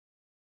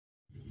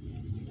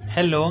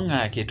Hello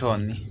nga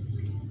kitoni.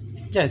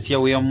 Just ya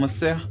uyo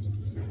museo.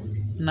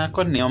 Na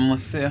koni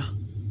omuseo.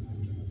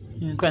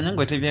 Kwa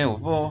nyango tebya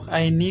ubo.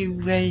 I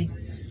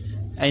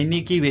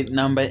need kiwe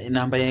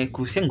namba ya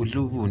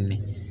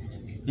kusengulubuni.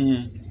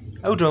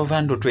 Out of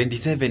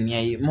 127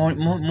 yai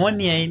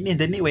moni yai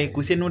ninde niwe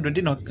kusenundo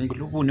ndino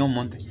ngulubuni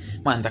omonde.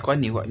 Manda kwa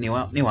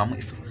ni wa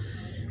mwiso.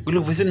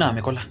 Gulubu sina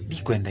mekola.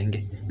 Dikwenda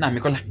inge. Na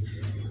mekola.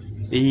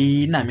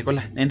 Na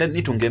mekola. Nenda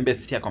nitungembe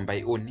siya kwamba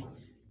ioni.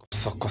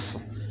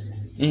 Koso.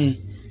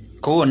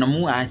 Ko na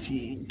mu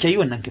asi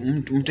kaiwa na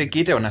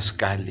mtekite ona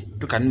sukali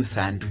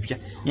tukanusa nduvya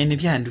nyeni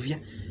vya nduvya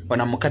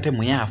ona mukate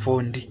muya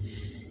fondi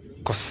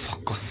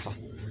koso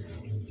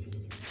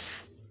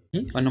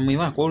ona muyi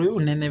wako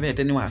unene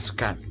vete ni wa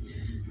sukali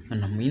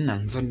ona muina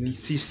nzoni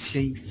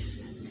sisi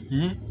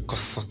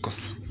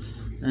koso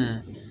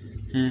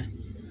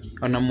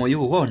ona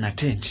moyo wona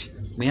tenti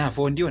muya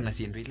fondi ona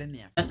sindu ile ni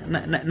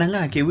na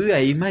ngake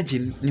we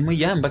imagine ni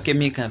muyamba ke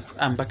makeup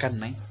ambaka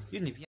nai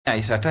yuni vya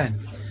isatani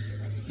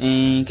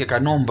ke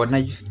kanombo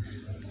na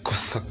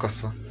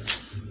koso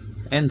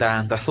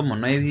enda somo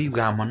no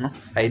ibigamo no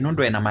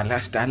ainondo ena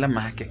malasta ala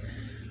make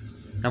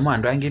na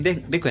mwando angi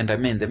de kwenda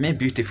mende me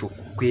beautiful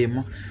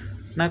kwemo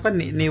na kwa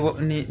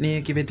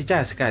ni kibeti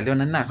cha sikali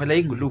ona nakola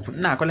ingulupu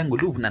nakola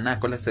ngulupu na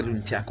nakola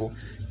saluni chako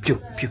pyo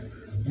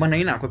mwana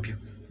ina kwa pyo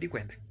di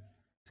kwenda